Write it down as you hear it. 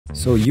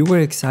So you were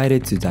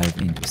excited to dive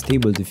into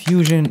Stable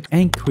Diffusion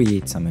and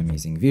create some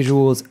amazing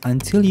visuals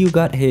until you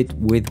got hit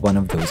with one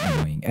of those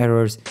annoying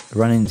errors.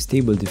 Running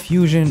Stable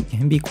Diffusion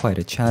can be quite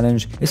a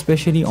challenge,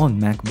 especially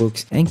on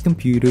MacBooks and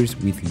computers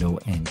with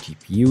low-end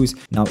GPUs.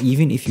 Now,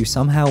 even if you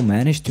somehow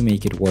manage to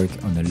make it work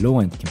on a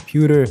low-end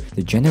computer,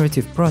 the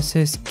generative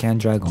process can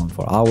drag on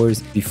for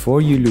hours.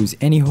 Before you lose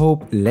any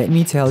hope, let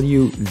me tell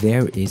you,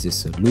 there is a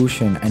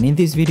solution, and in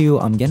this video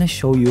I'm gonna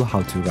show you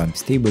how to run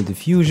Stable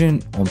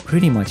Diffusion on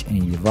pretty much any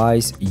device,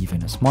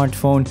 even a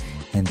smartphone.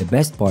 And the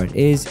best part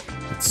is,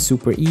 it's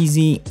super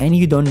easy and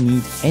you don't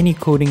need any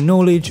coding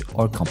knowledge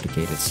or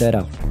complicated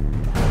setup.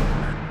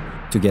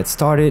 To get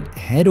started,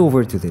 head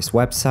over to this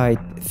website,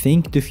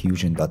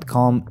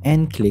 ThinkDiffusion.com,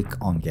 and click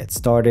on Get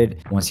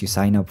Started. Once you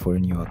sign up for a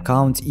new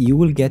account, you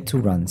will get to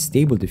run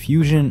Stable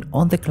Diffusion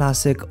on the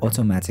classic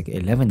automatic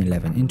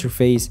 1111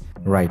 interface.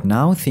 Right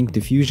now,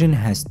 ThinkDiffusion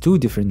has two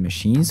different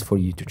machines for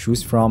you to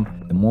choose from.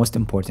 The most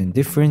important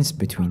difference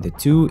between the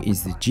two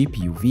is the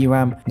GPU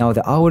VRAM. Now,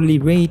 the hourly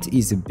rate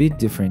is a bit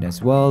different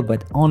as well,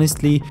 but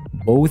honestly,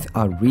 both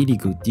are really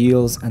good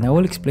deals, and I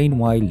will explain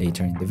why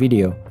later in the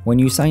video. When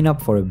you sign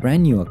up for a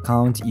brand new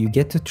account, you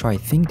get to try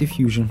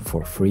ThinkDiffusion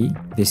for free.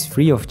 This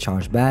free of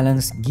charge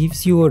balance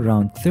gives you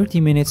around 30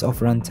 minutes of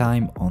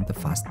runtime on the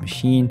fast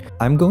machine.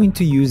 I'm going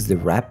to use the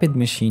rapid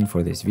machine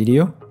for this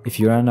video. If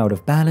you run out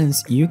of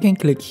balance, you can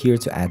click here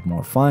to add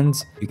more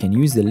funds. You can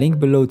use the link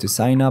below to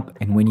sign up,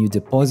 and when you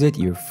deposit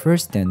your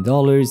first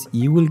 $10,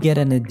 you will get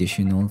an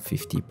additional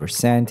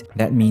 50%.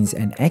 That means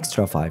an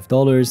extra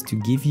 $5 to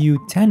give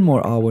you 10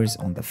 more hours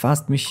on the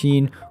fast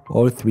machine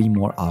or 3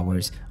 more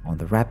hours on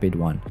the rapid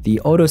one. The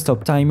auto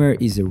stop timer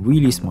is a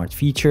really smart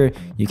feature.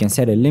 You can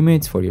set a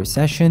limit for your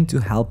session to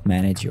help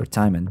manage your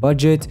time and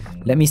budget.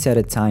 Let me set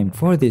a time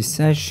for this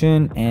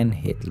session and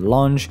hit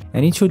launch,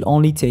 and it should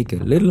only take a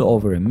little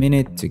over a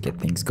minute to get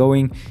things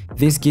going.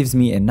 This gives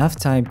me enough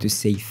time to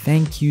say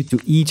thank you to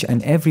each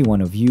and every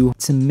one of you.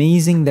 It's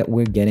amazing that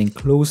we're getting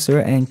closer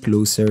and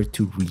closer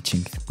to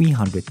reaching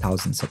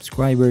 300,000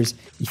 subscribers.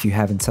 If you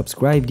haven't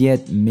subscribed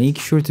yet, make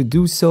sure to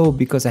do so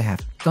because I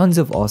have tons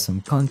of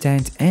awesome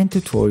content and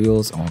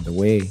tutorials on the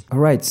way.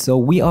 Alright, so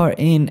we are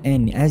in,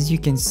 and as you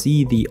can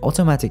see, the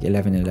automatic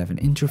 1111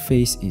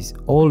 interface is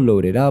all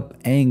loaded up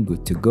and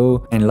good to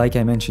go. And like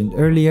I mentioned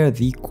earlier,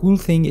 the cool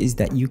thing is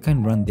that you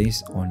can run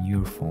this on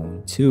your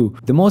phone too.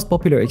 The most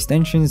popular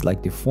extensions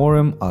like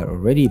Deforum are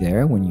already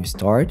there when you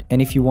start,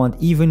 and if you want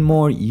even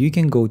more, you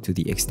can go to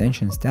the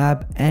extensions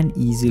tab and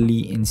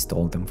easily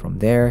install them from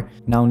there.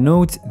 Now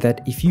note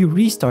that if you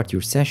restart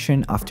your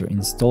session after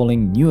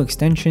installing new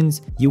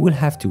extensions, you will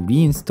have to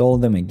reinstall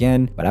them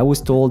again, but I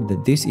was told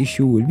that this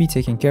issue will be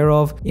taken care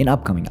of in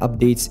upcoming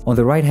updates. On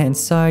the right hand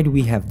side,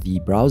 we have the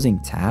browsing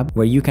tab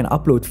where you can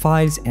upload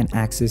files and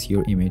access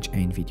your image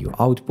and video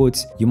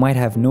outputs. You might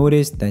have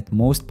noticed that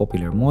most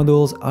popular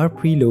models are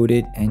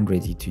preloaded and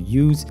ready to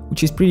use,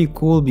 which is pretty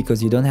cool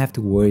because you don't have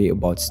to worry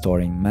about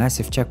storing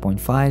massive checkpoint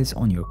files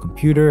on your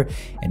computer.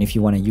 And if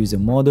you want to use a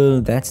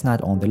model that's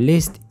not on the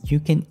list, you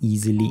can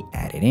easily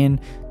add it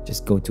in.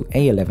 Just go to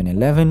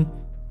A1111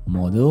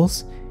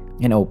 Models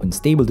and open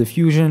Stable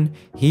Diffusion.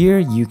 Here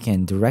you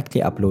can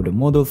directly upload a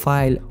model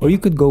file, or you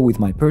could go with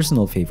my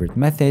personal favorite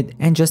method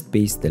and just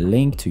paste the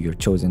link to your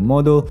chosen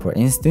model. For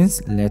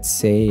instance, let's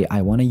say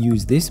I want to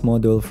use this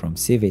model from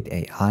Civet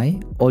AI.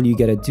 All you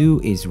gotta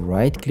do is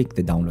right click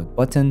the download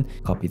button,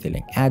 copy the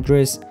link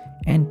address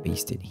and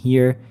paste it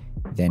here,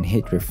 then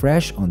hit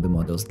refresh on the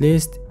models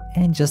list,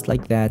 and just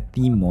like that,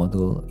 the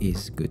model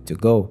is good to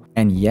go.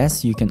 And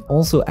yes, you can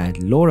also add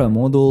LoRa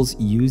models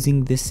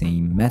using the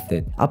same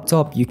method. Up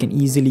top, you can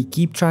easily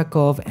keep track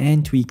of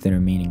and tweak the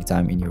remaining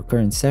time in your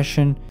current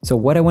session. So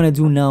what I want to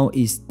do now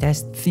is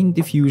test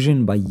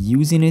ThinkDiffusion by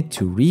using it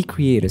to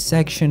recreate a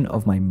section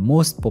of my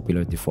most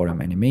popular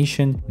Deforum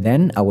animation.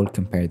 Then I will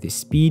compare the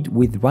speed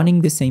with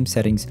running the same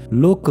settings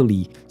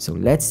locally. So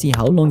let's see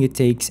how long it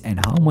takes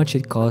and how much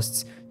it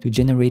costs to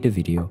generate a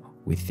video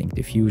with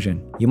ThinkDiffusion.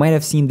 You might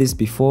have seen this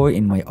before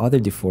in my other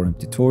Deforum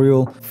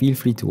tutorial. Feel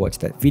free to watch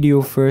that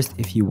video first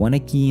if you want to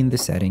key in the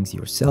settings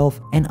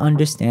yourself and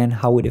understand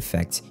how it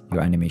affects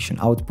your animation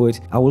output.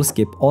 I will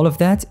skip all of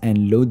that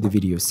and load the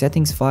video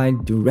settings file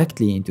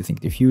directly into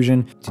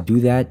ThinkDiffusion. To do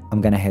that, I'm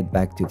gonna head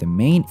back to the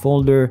main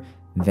folder.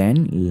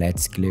 Then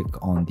let's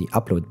click on the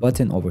upload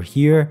button over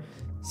here,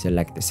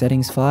 select the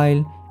settings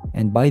file.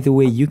 And by the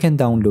way, you can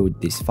download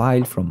this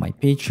file from my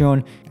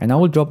Patreon, and I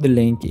will drop the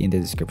link in the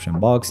description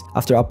box.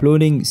 After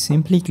uploading,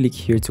 simply click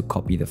here to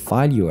copy the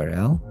file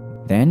URL,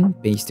 then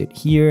paste it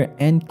here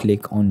and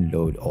click on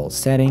load all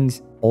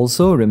settings.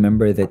 Also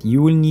remember that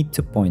you will need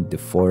to point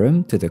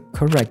Deforum to the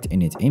correct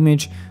init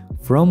image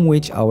from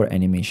which our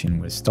animation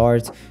will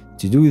start.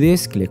 To do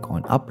this, click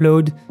on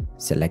upload,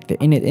 select the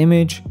init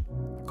image,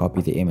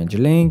 copy the image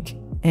link,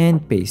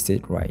 and paste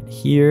it right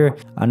here.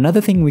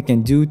 Another thing we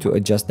can do to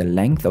adjust the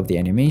length of the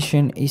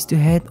animation is to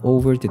head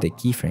over to the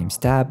keyframes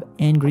tab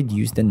and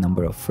reduce the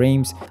number of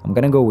frames. I'm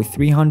gonna go with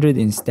 300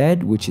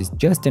 instead, which is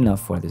just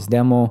enough for this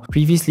demo.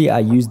 Previously I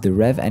used the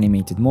Rev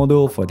animated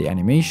model for the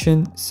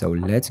animation, so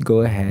let's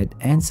go ahead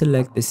and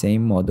select the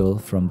same model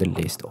from the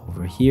list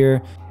over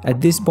here. At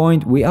this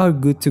point we are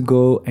good to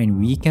go and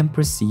we can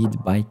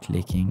proceed by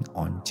clicking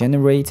on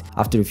generate.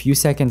 After a few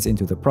seconds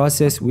into the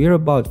process, we're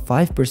about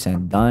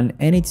 5% done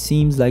and it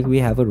seems like we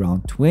have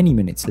around 20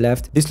 minutes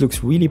left. This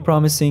looks really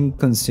promising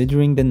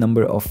considering the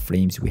number of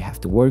frames we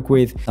have to work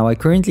with. Now I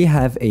currently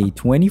have a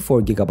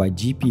 24GB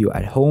GPU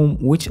at home,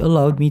 which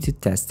allowed me to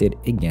test it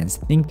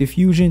against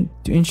ThinkDiffusion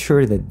to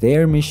ensure that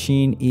their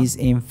machine is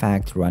in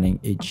fact running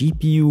a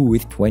GPU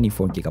with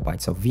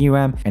 24GB of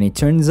VRAM, and it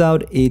turns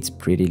out it's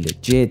pretty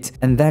legit.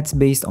 And that's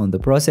based on the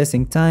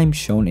processing time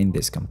shown in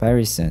this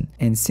comparison.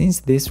 And since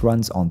this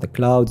runs on the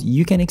cloud,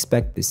 you can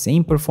expect the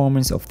same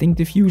performance of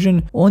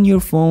ThinkDiffusion on your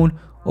phone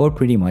or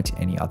pretty much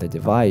any other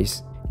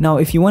device. Now,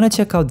 if you want to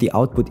check out the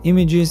output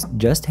images,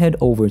 just head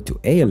over to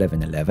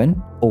A1111,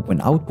 open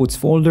Outputs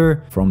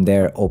folder, from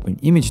there open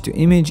Image to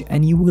Image,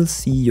 and you will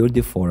see your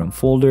Deforum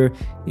folder.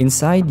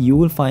 Inside, you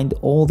will find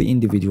all the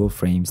individual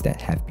frames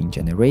that have been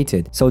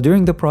generated. So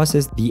during the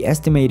process, the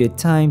estimated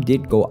time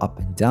did go up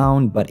and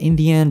down, but in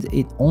the end,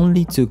 it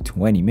only took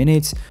 20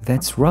 minutes.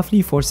 That's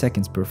roughly 4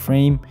 seconds per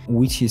frame,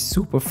 which is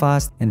super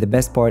fast. And the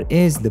best part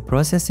is the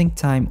processing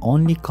time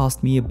only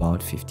cost me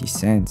about 50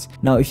 cents.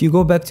 Now, if you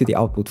go back to the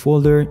output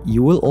folder,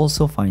 you will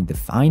also find the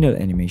final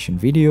animation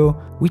video,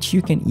 which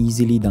you can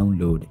easily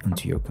download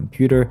onto your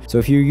computer. So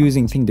if you're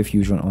using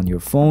ThinkDiffusion on your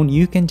phone,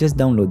 you can just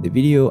download the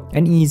video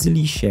and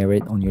easily share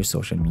it on your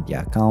social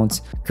media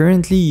accounts.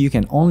 Currently, you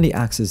can only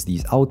access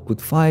these output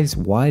files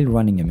while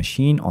running a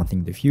machine on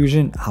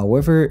ThinkDiffusion.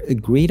 However, a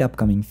great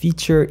upcoming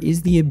feature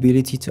is the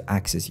ability to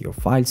access your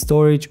file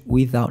storage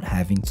without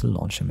having to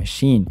launch a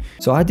machine.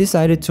 So I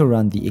decided to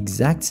run the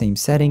exact same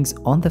settings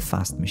on the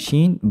fast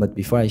machine, but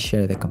before I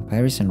share the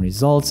comparison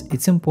results,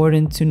 it's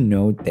important to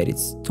note that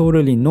it's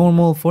totally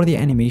normal for the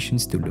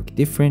animations to look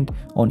different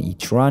on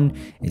each run.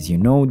 As you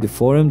know,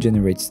 Deforum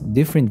generates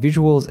different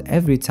visuals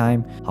every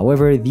time.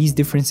 However, these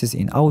differences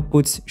in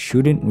outputs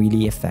shouldn't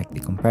really affect the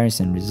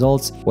comparison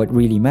results. What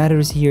really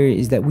matters here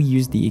is that we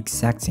use the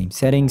exact same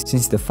settings.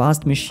 Since the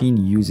fast machine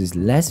uses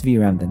less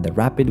VRAM than the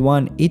rapid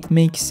one, it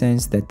makes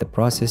sense that the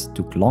process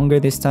took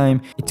longer this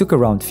time. It took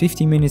around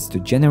 50 minutes to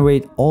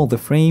generate all the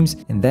frames,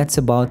 and that's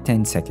about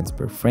 10 seconds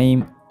per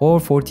frame, or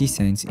 40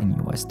 cents in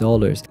US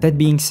dollars. That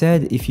being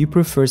said, if you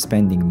prefer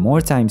spending more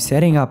time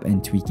setting up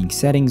and tweaking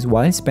settings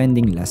while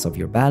spending less of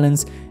your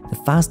balance, the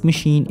fast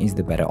machine is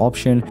the better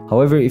option.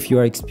 However, if you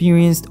are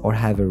experienced or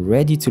have a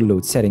ready to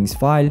load settings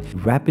file,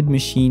 rapid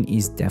machine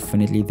is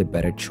definitely the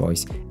better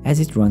choice as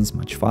it runs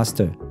much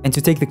faster. And to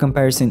take the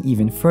comparison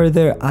even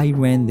further, I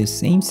ran the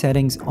same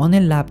settings on a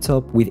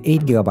laptop with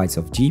 8GB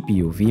of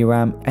GPU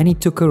VRAM, and it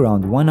took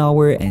around 1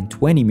 hour and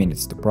 20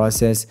 minutes to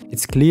process.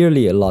 It's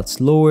clearly a lot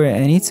slower,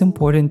 and it's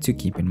important to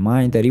keep in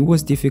mind that it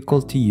was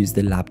difficult to use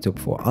the laptop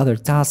for other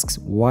tasks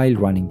while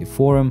running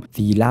Deforum.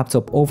 The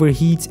laptop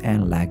overheats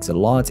and lags a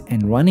lot,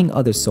 and running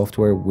other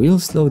software will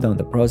slow down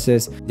the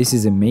process. This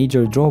is a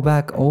major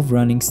drawback of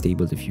running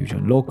Stable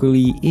Diffusion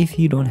locally if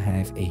you don't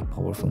have a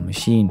powerful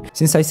machine.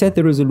 Since I set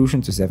the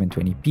resolution to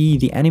 720p,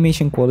 the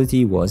animation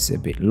quality was a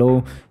bit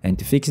low, and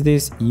to fix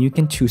this, you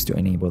can choose to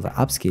enable the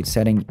upscale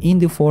setting in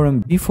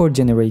Deforum before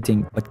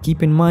generating, but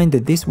keep in mind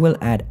that this will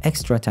add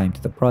extra time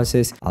to the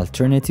process.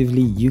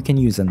 Alternatively, you can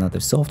use another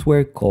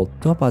software called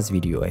Topaz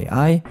Video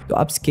AI to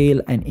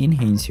upscale and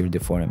enhance your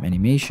Deforum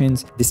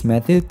animations. This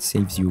method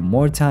saves you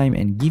more time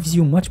and gives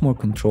you much more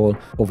control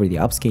over the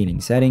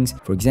upscaling settings.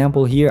 For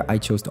example, here I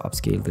chose to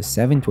upscale the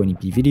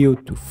 720p video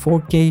to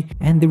 4K,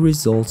 and the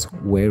results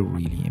were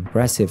really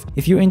impressive.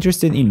 If you're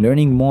interested in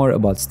learning more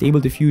about Stable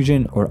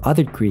Diffusion or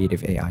other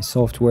creative AI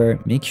software,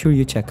 make sure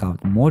you check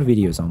out more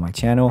videos on my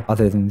channel.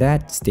 Other than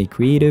that, stay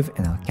creative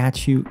and I'll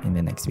catch you in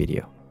the next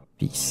video.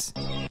 Peace.